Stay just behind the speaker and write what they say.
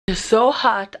It's so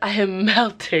hot, I am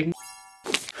melting.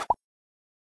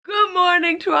 Good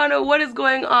morning, Toronto. What is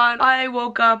going on? I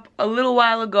woke up a little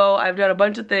while ago. I've done a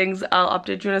bunch of things. I'll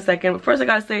update you in a second. But first I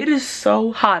gotta say, it is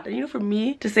so hot. And you know, for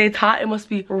me to say it's hot, it must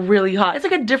be really hot. It's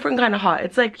like a different kind of hot.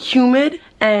 It's like humid,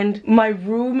 and my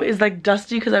room is like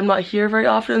dusty because I'm not here very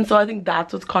often. So I think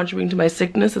that's what's contributing to my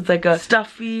sickness. It's like a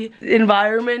stuffy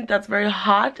environment that's very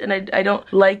hot, and I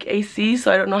don't like AC,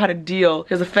 so I don't know how to deal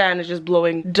because the fan is just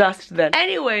blowing dust then.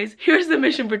 Anyways, here's the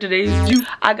mission for today.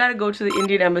 I gotta go to the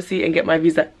Indian embassy and get my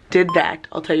visa. Did that,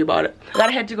 I'll tell you about it. I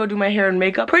gotta head to go do my hair and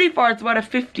makeup. Pretty far, it's about a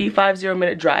 50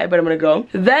 minute drive, but I'm gonna go.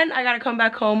 Then I gotta come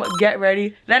back home, get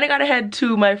ready. Then I gotta head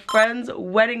to my friend's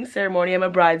wedding ceremony. I'm a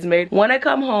bridesmaid. When I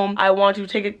come home, I want to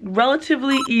take it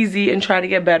relatively easy and try to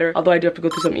get better, although I do have to go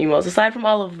through some emails. Aside from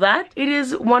all of that, it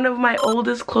is one of my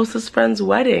oldest, closest friends'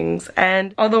 weddings.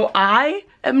 And although I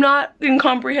am not in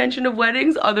comprehension of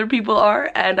weddings, other people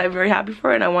are, and I'm very happy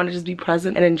for it, and I want to just be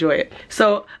present and enjoy it.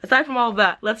 So aside from all of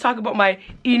that, let's talk about my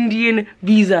Indian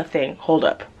visa thing. Hold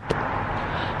up.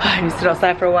 I need to sit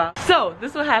outside for a while. So,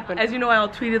 this is what happened. As you know, I all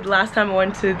tweeted the last time I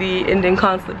went to the Indian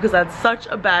consulate because I had such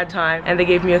a bad time, and they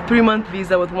gave me a 3-month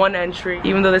visa with 1 entry,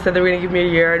 even though they said they were gonna give me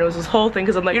a year, and it was this whole thing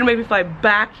because I'm like, you're gonna make me fly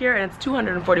back here, and it's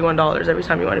 $241 every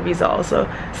time you want a visa also.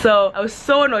 So, I was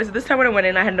so annoyed. So this time when I went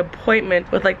in, I had an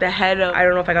appointment with like the head of, I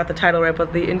don't know if I got the title right,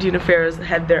 but the Indian Affairs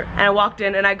head there. And I walked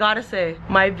in, and I gotta say,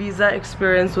 my visa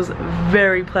experience was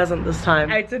very pleasant this time.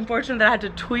 It's unfortunate that I had to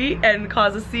tweet and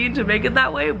cause a scene to make it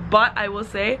that way, but I will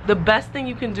say, the best thing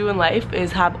you can do in life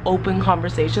is have open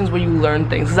conversations where you learn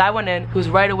things. Because I went in, it was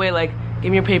right away like, give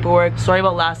me your paperwork, sorry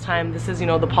about last time, this is, you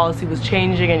know, the policy was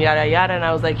changing and yada yada, and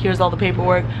I was like, here's all the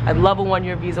paperwork, I'd love a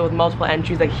 1-year visa with multiple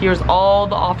entries, like here's all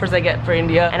the offers I get for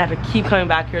India, and I have to keep coming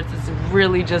back here. It's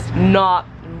really just not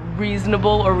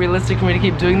reasonable or realistic for me to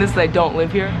keep doing this because I don't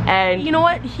live here. And you know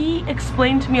what, he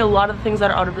explained to me a lot of the things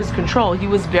that are out of his control. He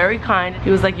was very kind.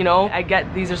 He was like, you know, I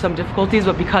get these are some difficulties,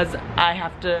 but because I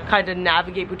have to kind of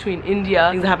navigate between India,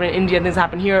 things that happen in India and things that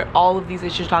happen here, all of these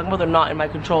issues you're talking about, they're not in my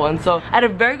control. And so I had a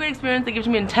very good experience. They gave it to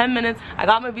me in 10 minutes. I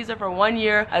got my visa for 1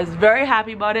 year. I was very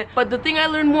happy about it. But the thing I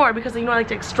learned more, because you know I like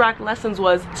to extract lessons,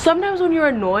 was sometimes when you're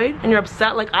annoyed and you're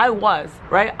upset, like I was,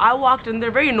 right? I walked in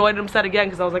there very annoyed and upset again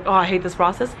because I was like, oh, I hate this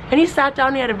process. And he sat down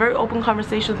and he had a very open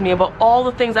conversation with me about all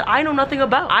the things that I know nothing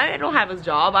about. I don't have his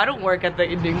job. I don't work at the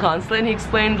Indian consulate. And he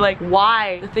explained like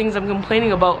why the things I'm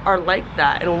complaining about are like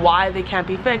that and why they can't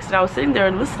be fixed. And I was sitting there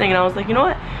and listening, and I was like, you know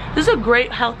what? This is a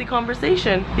great healthy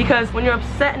conversation, because when you're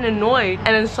upset and annoyed and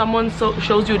then someone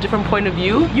shows you a different point of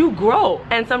view, you grow.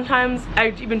 And sometimes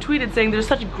I even tweeted saying there's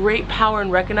such great power in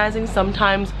recognizing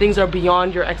sometimes things are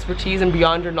beyond your expertise and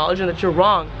beyond your knowledge and that you're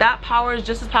wrong. That power is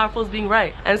just as powerful as being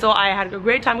right. And so I had a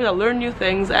great time because I learned new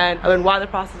things and I learned why the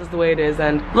process is the way it is.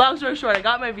 And long story short, I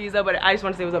got my visa, but I just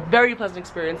want to say it was a very pleasant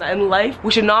experience. In life,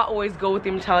 we should not always go with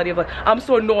the mentality of like, I'm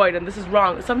so annoyed and this is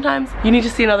wrong. Sometimes you need to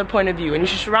see another point of view, and you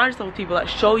should surround yourself with people that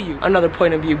show you another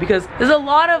point of view, because there's a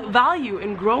lot of value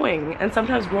in growing, and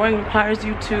sometimes growing requires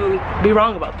you to be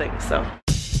wrong about things. So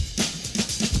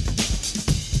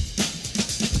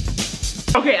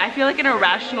okay, I feel like an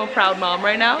irrational proud mom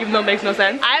right now, even though it makes no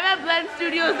sense. I'm at Blend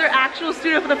Studios, their actual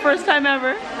studio, for the first time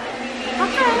ever.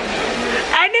 Okay.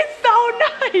 And it's so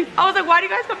nice. I was like, why do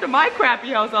you guys come to my crappy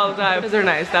house all the time? Because they're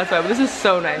nice, that's why. But this is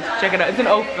so nice. Check it out. It's in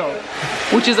Oakville,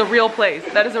 which is a real place.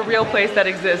 That is a real place that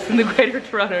exists in the greater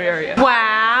Toronto area.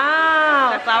 Wow.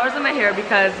 I have flowers in my hair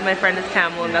because my friend is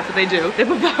Camel and that's what they do. They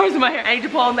put flowers in my hair. I need to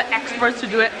pull on the experts to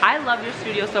do it. I love your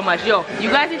studio so much. Yo, you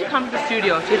guys need to come to the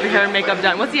studio to get your hair and makeup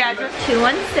done. What's the address?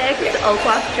 216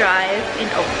 Oakwood Drive in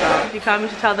Oakville. If you come, you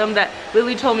should tell them that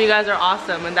Lily told me you guys are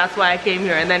awesome and that's why I came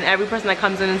here. And then every person that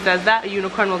comes in and says that, a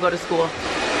unicorn will go to school.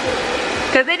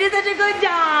 Because they did such a good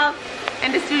job.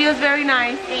 And the studio is very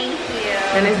nice. Thank you.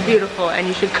 And it's beautiful, and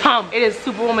you should come. It is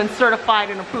Superwoman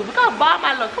certified and approved. Look how bomb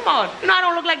I look. Come on. You know I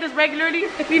don't look like this regularly.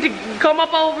 You need to come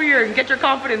up over here and get your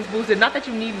confidence boosted. Not that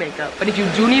you need makeup, but if you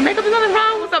do need makeup, there's nothing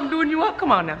wrong with something doing you up.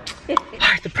 Come on now.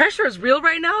 Alright, the pressure is real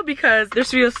right now because their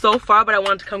studio is so far, but I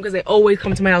wanted to come because they always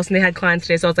come to my house and they had clients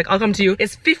today. So I was like, I'll come to you.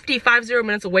 It's 50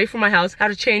 minutes away from my house. I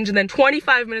have to change, and then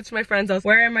 25 minutes from my friend's house.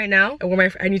 Where I am right now and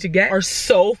where I need to get are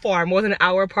so far, more than an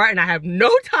hour apart, and I have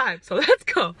no time. So let's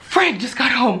go. Frank just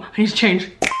got home. I need to change.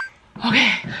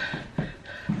 Okay.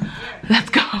 Let's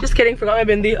go. Just kidding, forgot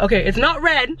my bindi. Okay, it's not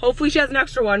red. Hopefully she has an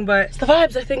extra one, but it's the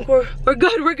vibes. I think we're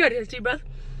good. We're good. Here's a deep breath.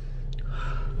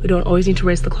 We don't always need to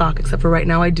race the clock, except for right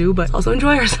now I do, but also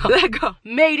enjoy ourselves. Let go.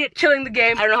 Made it, chilling the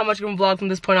game. I don't know how much I'm gonna vlog from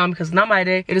this point on because it's not my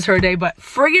day, it is her day, but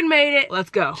friggin' made it.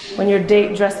 Let's go. When your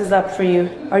date dresses up for you,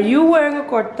 are you wearing a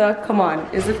kurta? Come on,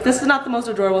 this is not the most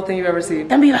adorable thing you've ever seen.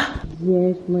 Tambiva.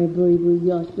 Yes, my baby,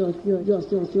 yes.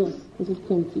 This is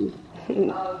comfy.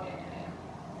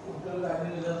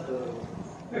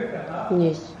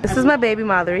 Yes. This is my baby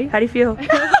Madhuri. How do you feel?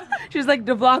 She's like,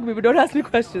 to vlog me, but don't ask me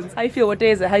questions. How you feel? What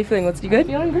day is it? How you feeling? You good?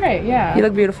 Feeling great, yeah. You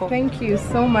look beautiful. Thank you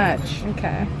so much.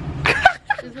 Okay.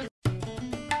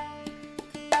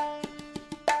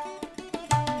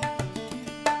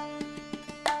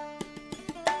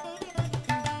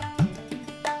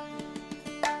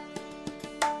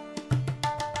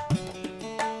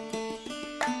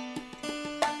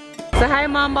 Say hi,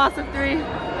 mom, boss of 3.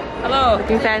 Hello.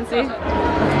 Looking fancy.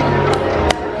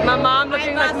 My mom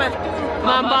looking like my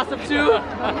mom, boss of 2.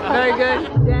 Very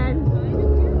good. Dad.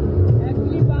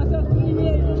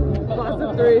 Boss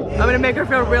of 3. I'm gonna make her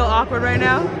feel real awkward right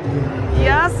now.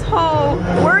 Yes, ho.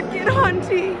 Work it,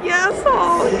 hunty. Yes,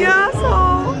 ho. Yes,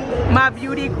 ho. My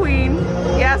beauty queen.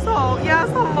 Yes, ho. Yes,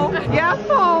 ho. Yes,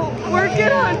 ho. Work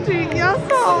it, hunty. Yes,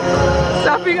 ho.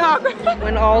 Stop being awkward.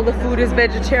 When all the food is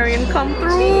vegetarian, come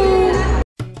through.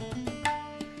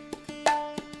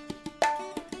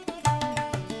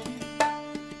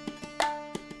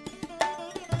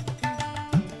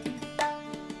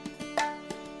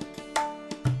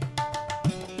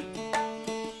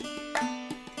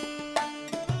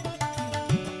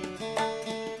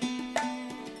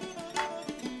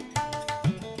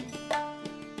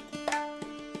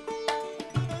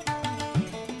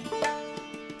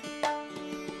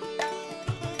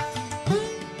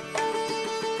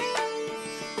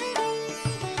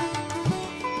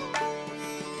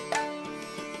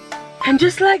 And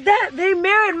just like that, they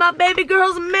married. My baby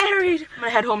girl's married. I'm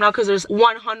gonna head home now because there's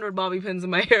 100 bobby pins in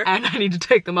my hair and I need to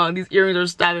take them out. And these earrings are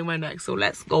stabbing my neck, so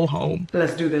let's go home.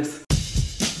 Let's do this.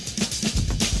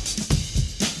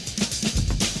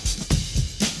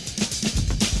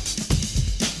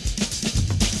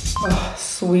 Oh,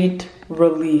 sweet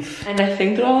relief. And I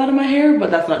think they're all out of my hair,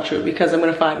 but that's not true because I'm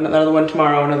gonna find another one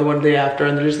tomorrow, another one the day after,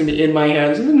 and they're just gonna be in my hair.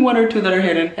 There's only 1 or 2 that are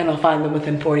hidden, and I'll find them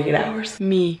within 48 hours.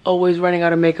 Me, always running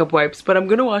out of makeup wipes, but I'm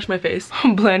gonna wash my face.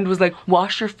 Blend was like,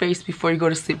 wash your face before you go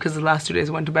to sleep because the last 2 days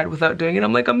I went to bed without doing it.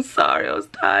 I'm like, I'm sorry, I was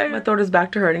tired. My throat is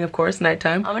back to hurting, of course,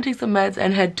 nighttime. I'm gonna take some meds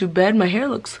and head to bed. My hair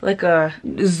looks like a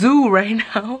zoo right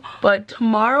now. But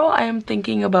tomorrow I am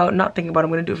thinking about, not thinking about,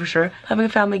 I'm gonna do it for sure, having a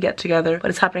family get together, but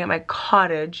it's happening at my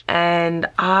cottage, and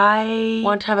I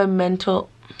want to have a mental...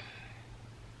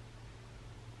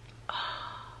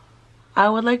 I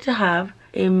would like to have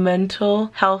a mental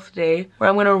health day where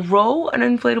I'm gonna row an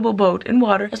inflatable boat in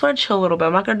water. I just want to chill a little bit.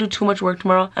 I'm not gonna do too much work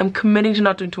tomorrow. I'm committing to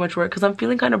not doing too much work because I'm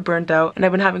feeling kind of burnt out and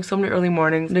I've been having so many early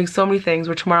mornings, doing so many things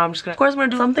where tomorrow I'm just gonna, of course I'm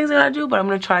gonna do some things I gotta do, but I'm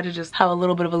gonna try to just have a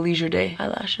little bit of a leisure day.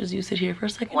 Eyelashes, you sit here for a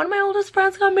second. One of my oldest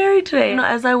friends got married today. You know,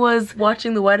 as I was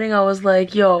watching the wedding, I was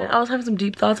like, yo, I was having some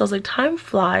deep thoughts. I was like, time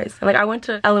flies. And like, I went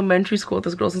to elementary school with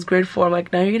this girl since grade 4. I'm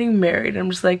like, now you're getting married. And I'm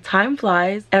just like, time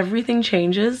flies. Everything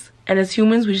changes. And as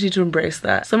humans, we just need to embrace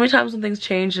that. So many times when things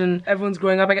change and everyone's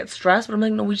growing up, I get stressed, but I'm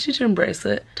like, no, we just need to embrace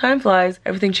it. Time flies,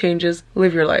 everything changes,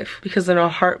 live your life. Because in a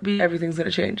heartbeat, everything's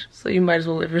gonna change. So you might as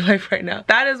well live your life right now.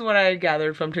 That is what I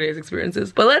gathered from today's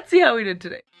experiences. But let's see how we did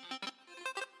today.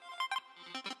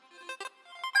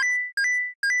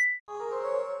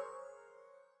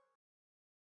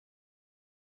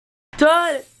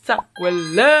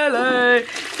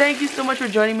 Thank you so much for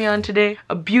joining me on today.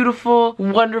 A beautiful,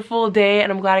 wonderful day,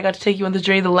 and I'm glad I got to take you on this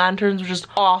journey. The lanterns were just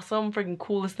awesome, freaking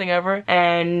coolest thing ever.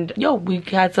 And yo, we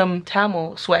had some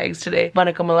Tamil swags today.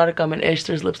 Vanakam, Malarakam, and Ish.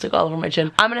 There's lipstick all over my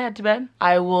chin. I'm gonna head to bed.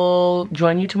 I will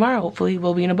join you tomorrow. Hopefully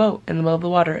we'll be in a boat in the middle of the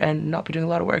water and not be doing a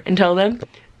lot of work. Until then,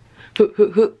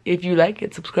 if you like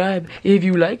it, subscribe. If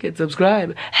you like it,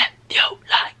 subscribe. If you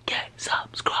like it,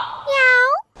 subscribe.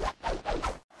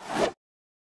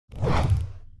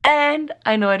 And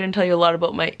I know I didn't tell you a lot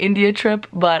about my India trip,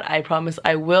 but I promise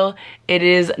I will. It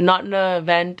is not an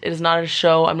event, it is not a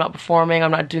show, I'm not performing,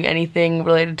 I'm not doing anything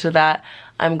related to that.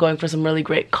 I'm going for some really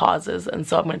great causes, and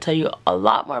so I'm going to tell you a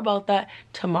lot more about that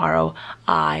tomorrow,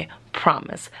 I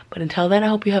promise. But until then, I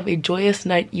hope you have a joyous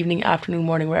night, evening, afternoon,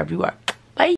 morning, wherever you are.